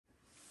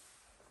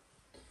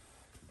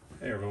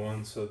Hey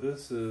everyone, so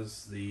this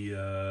is the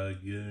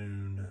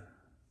Goon,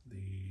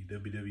 the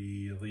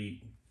WWE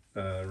Elite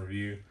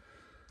review.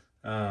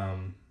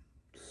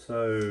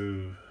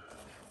 So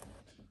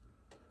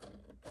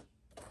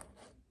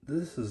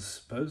this is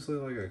supposedly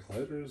like a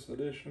collector's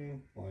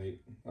edition. Like,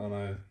 I don't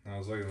know, I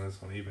was looking at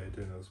this on eBay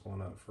too, and it was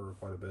going up for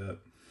quite a bit.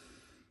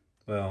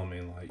 Well, I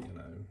mean, like, you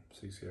know,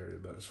 60 area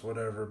bucks,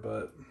 whatever,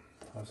 but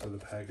also the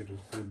package was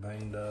pretty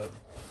banged up.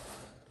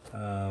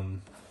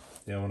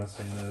 Yeah, when I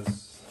seen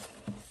this,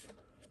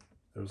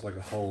 there was like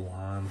a whole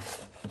line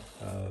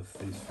of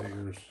these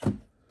figures.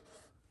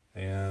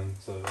 And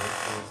so that's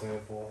for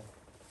example,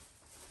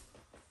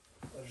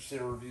 I just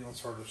did a review on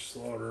Sergeant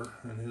Slaughter,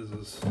 and his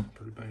is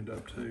pretty banged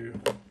up too.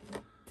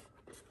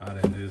 I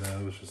didn't do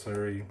that, it was just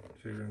every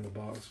figure in the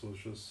box was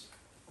just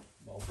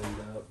all beat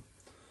up.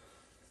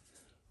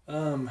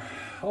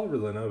 All I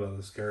really know about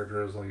this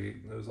character is like,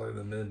 it was like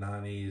the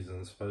mid-90s,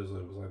 and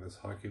supposedly it was like this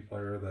hockey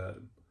player that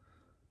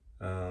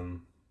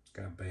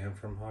got banned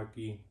from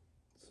hockey.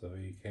 So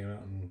he came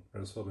out and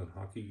wrestled in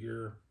hockey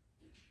gear.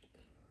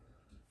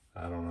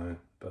 I don't know,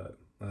 but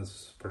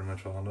that's pretty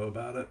much all I know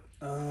about it.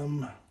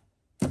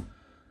 But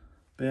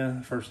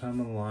yeah, first time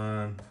in the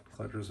line,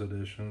 collector's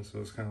edition, so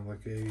it's kind of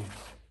like a,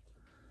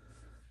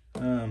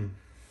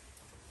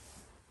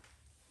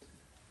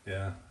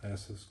 yeah, I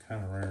guess it's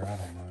kind of rare, I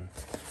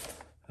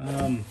don't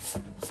know.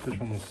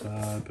 Picture on the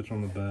side, picture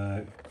on the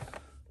back.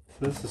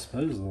 This is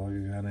supposedly like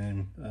a guy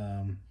named,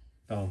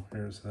 oh,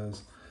 here it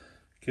says,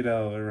 kid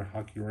out of every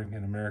hockey rink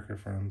in America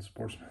from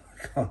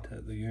sportsmanlike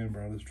contact. The Goon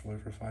brought his joy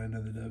for fighting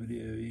in the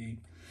WWE.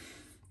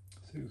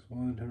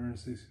 6'1",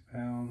 260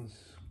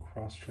 pounds.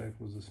 Cross-check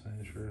was his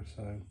finisher,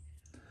 so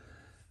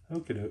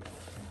okie doke.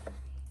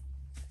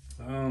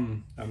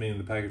 I mean,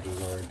 the package was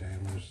already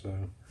damaged,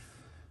 so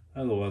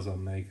otherwise I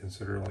may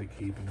consider like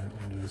keeping it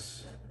and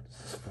just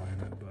displaying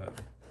it, but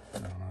I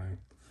don't know.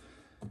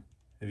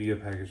 If you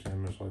get package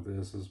damage like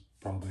this, it's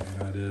probably a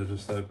good idea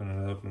just to open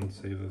it up and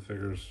see if the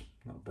figure's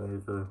not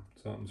broke or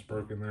something's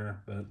broken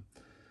there. But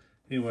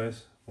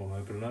anyways, we'll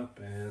open it up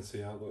and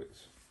see how it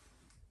looks.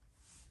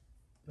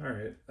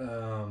 Alright,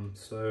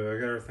 so I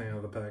got everything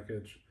out of the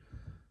package.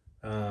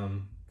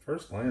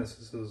 First glance,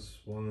 this is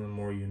one of the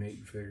more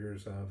unique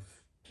figures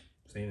I've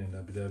seen in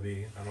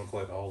WWE. I don't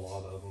collect a whole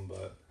lot of them,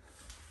 but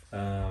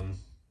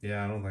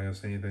yeah, I don't think I've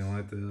seen anything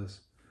like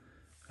this.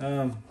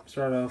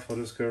 Start off, I'll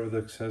just go over the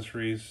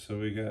accessories. So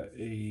we got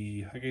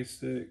a hockey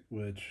stick,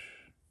 which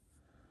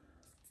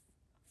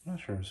I'm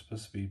not sure it's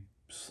supposed to be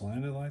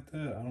slanted like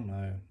that. I don't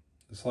know.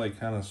 It's like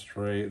kind of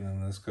straight, and then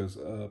this goes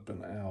up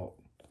and out.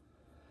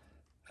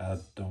 I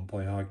don't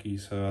play hockey,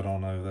 so I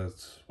don't know if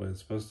that's what it's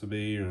supposed to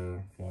be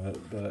or what,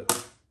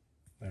 but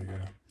there you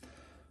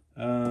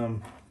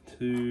go.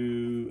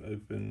 Two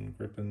open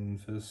gripping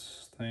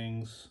fist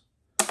things,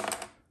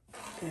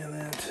 and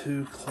then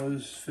two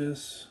closed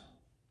fists.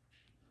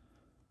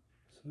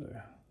 So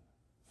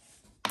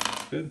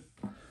good.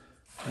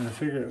 And the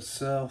figure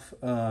itself,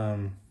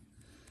 I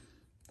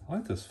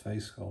like this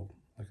face sculpt.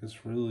 Like,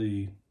 it's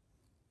really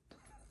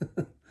I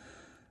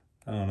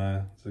don't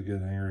know, it's a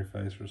good angry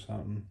face or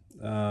something.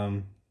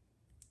 The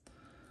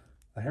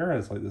hair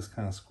has like this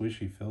kind of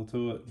squishy feel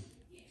to it.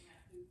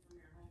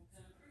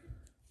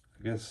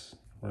 I guess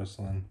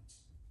wrestling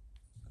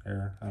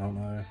hair, I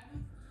don't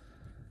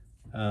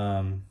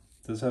know.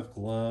 Does have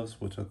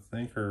gloves, which I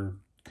think are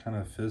kind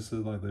of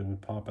fisted, like they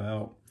would pop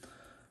out.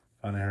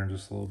 Find the hair in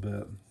just a little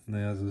bit. And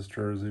then has this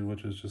jersey,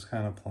 which is just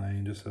kind of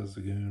plain, just has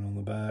the Goon on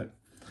the back.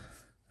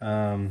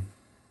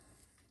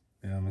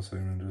 Yeah, I'm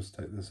assuming just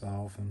take this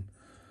off, and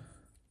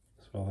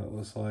that's what that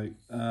looks like.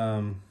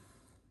 The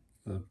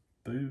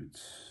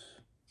boots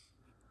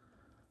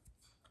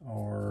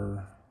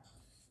are,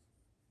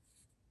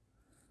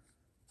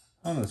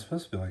 I don't know, it's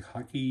supposed to be like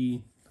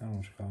hockey, I don't know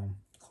what you call them,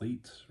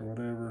 cleats or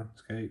whatever,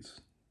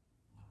 skates.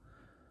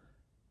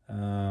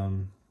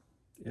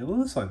 It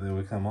looks like they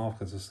would come off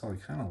because it's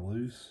like kind of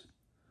loose,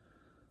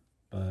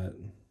 but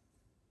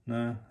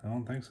no, I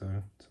don't think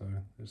so. So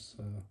there's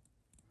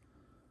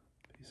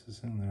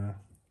pieces in there.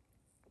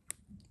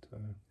 So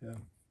yeah.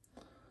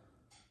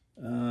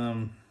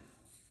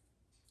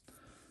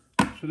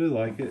 I do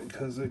like it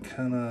because it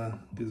kind of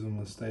gives them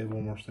a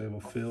more stable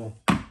feel.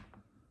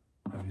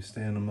 If you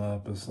stand them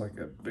up, it's like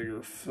a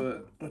bigger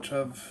foot, which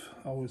I've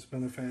always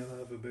been a fan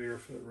of. A bigger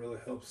foot really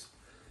helps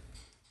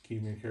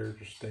keep your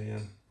character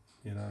stand,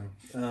 you know.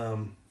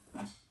 I'm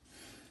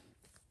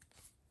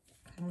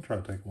gonna try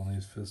to take one of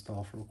these fists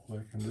off real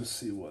quick and just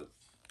see what.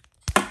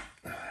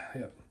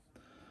 Yep.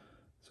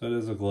 So it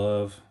is a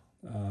glove.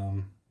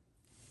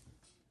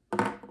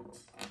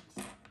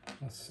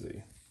 Let's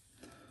see.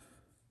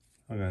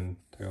 I'm going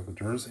to take out the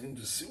jersey and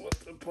just see what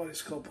the body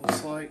sculpt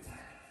looks like.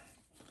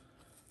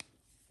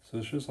 So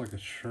it's just like a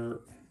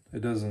shirt.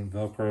 It doesn't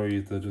Velcro. You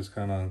have to just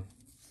kind of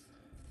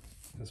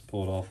just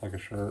pull it off like a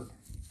shirt.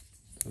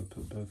 So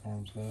put both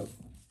arms up.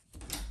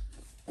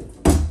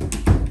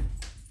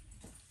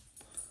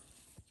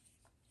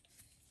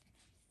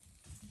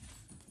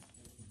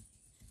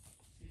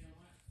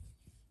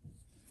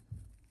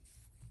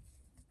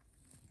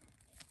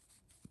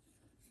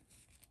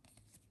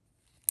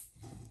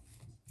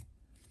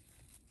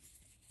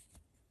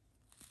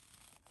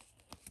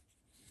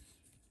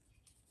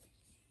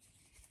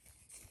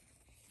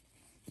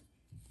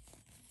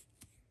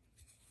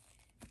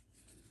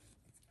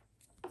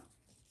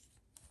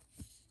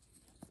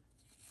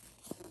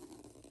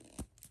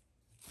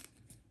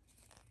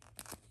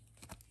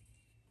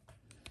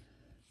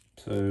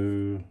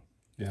 So,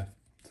 yeah.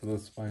 So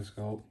that's the base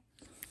sculpt.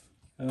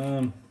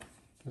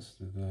 Let's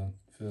do the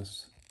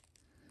fist.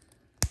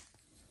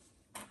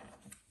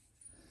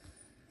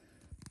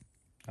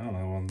 I don't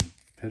know, when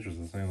pictures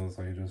the thing looks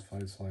like he just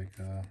fights like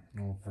a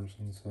normal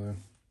person, so.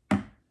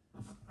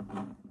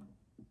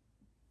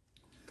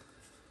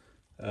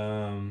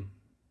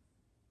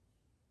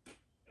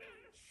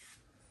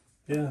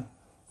 Yeah,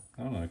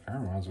 I don't know, it kind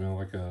of reminds me of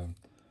like a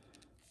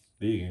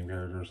video game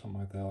character or something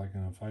like that, like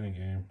in a fighting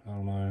game. I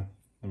don't know.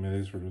 I mean,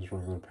 these were just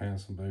regular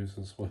pants and boots,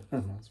 is what it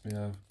reminds me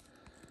of.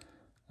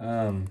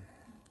 God,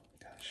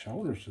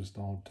 shoulders just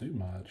don't do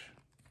much.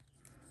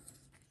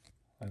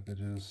 Like they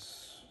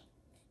just,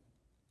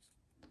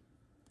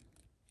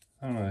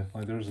 I don't know,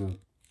 like there's a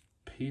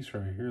piece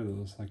right here that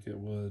looks like it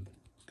would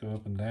go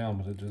up and down,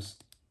 but it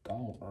just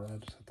don't, or I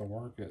just have to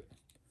work it.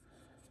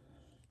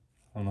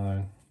 I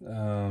don't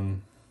know.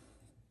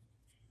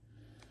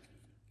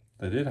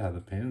 They did have the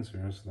pins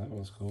here, so that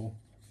was cool.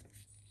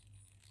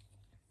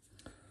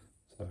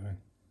 So,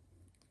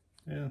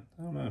 yeah,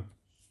 I don't know.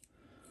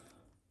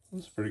 It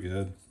was pretty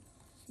good.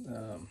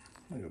 Let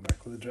me go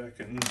back with the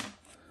jacket and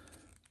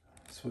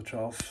switch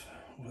off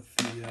with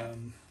the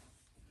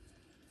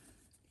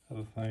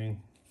other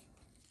thing.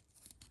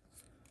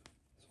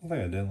 One thing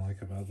I didn't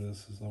like about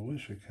this is I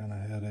wish it kind of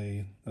had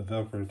a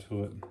Velcro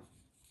to it.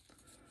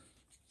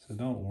 So it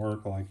don't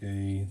work like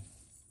a,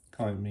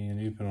 kind of like me and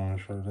you put on a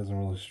shirt. It doesn't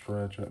really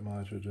stretch that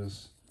much. It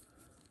just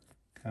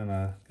kind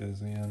of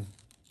goes in.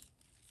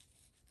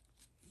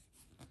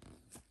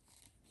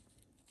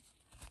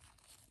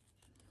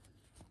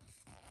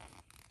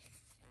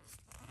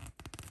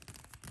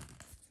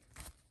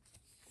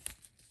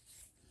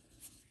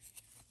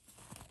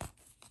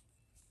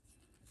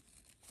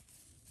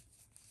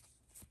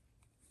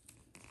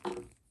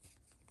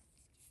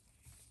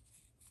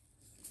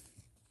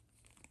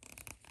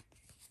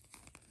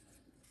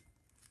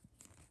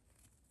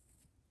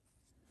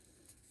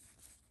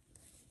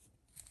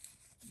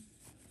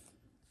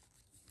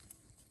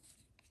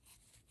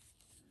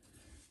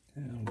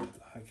 And put the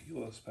high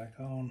keyless back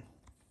on.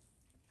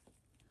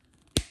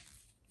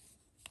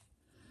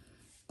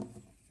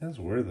 That's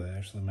weird they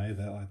actually made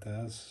that like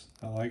that.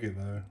 I like it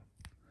though.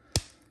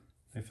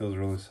 It feels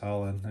really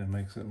solid. It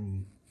makes it,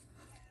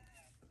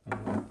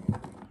 kind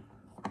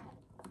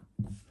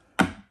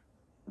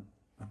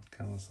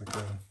of looks like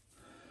a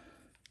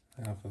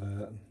half of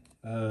that.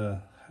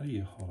 How do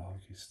you hold a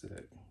hockey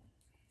stick?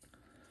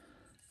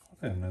 I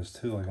think I noticed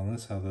too, like on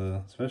this side,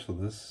 especially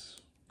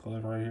this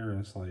glove right here,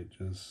 it's like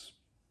just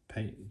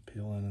paint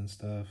peeling and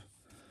stuff.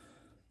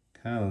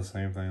 Kind of the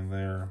same thing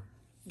there.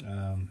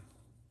 I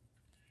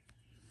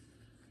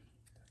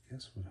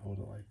guess we'd hold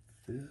it like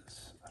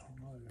this. I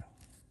don't know.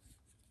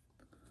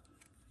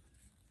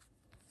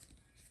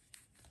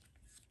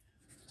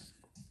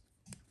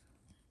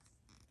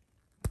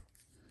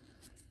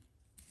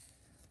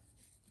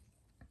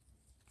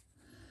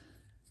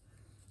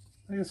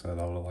 I guess I'd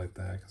hold it like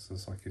that because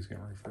it's like he's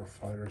getting ready for a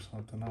fight or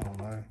something. I don't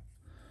know.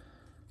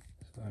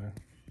 So.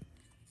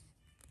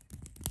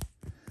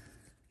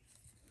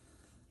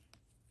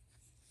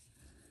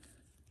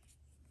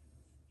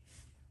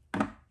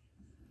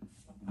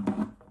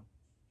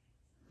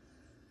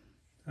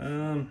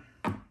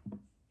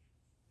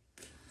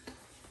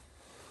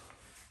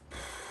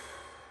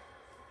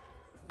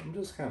 I'm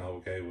just kind of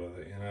okay with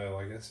it, you know,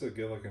 like it's a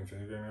good looking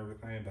figure and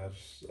everything, but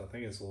I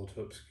think it's a little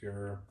too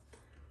obscure.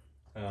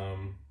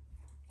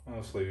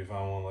 Honestly, if you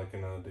find one like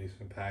in a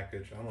decent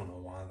package, I don't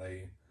know why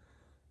they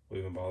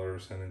even bother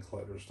sending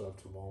collector stuff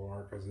to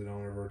Walmart, because they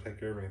don't ever take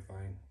care of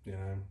anything, you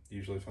know.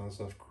 Usually find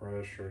stuff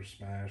crushed or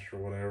smashed or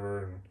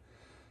whatever, and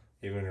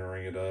even you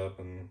ring it up,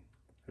 and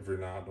if you're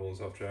not doing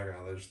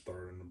self-checkout, they just throw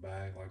it in the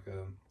bag like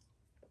a,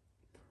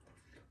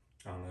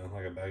 I don't know,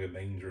 like a bag of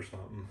beans or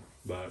something.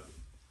 But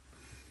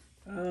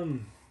I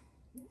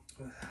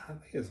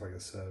think it's like a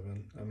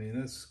 7. I mean,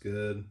 it's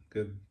good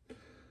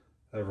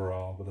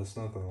overall, but it's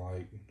nothing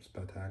like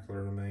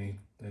spectacular to me.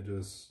 It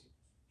just,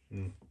 I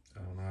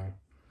don't know.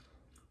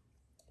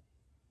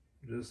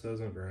 It just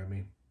doesn't grab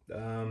me.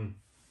 I'm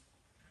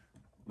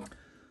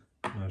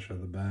not sure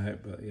the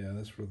back, but yeah,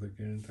 that's where the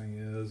Goon thing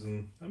is.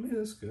 And I mean,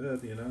 it's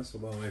good, you know, it's a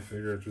well-made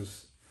figure. It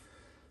just,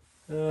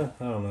 I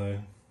don't know.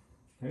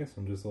 I guess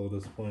I'm just a little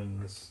disappointed in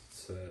this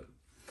set.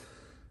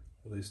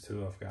 At least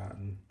 2 I've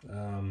gotten.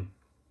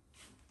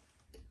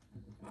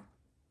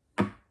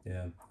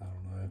 Yeah, I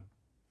don't know.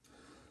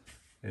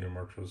 Any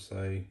Marks will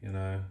say, you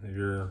know,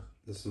 if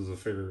this is a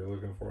figure you're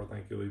looking for, I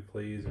think you'll be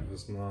pleased. If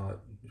it's not,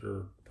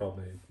 you're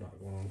probably not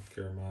going to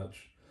care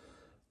much.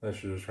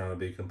 Unless you're just trying to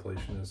be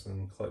completionist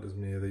and collect as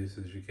many of these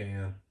as you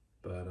can.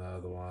 But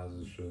otherwise,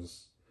 it's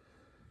just,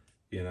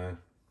 you know,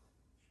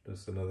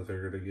 just another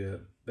figure to get.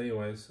 But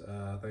anyways,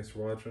 thanks for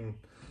watching.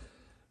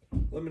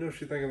 Let me know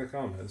what you think in the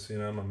comments. You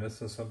know, am I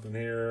missing something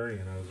here?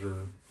 You know, is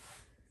there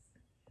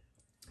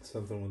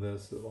something with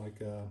this that like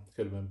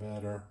could have been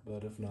better?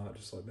 But if not,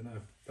 just let me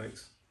know.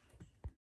 Thanks.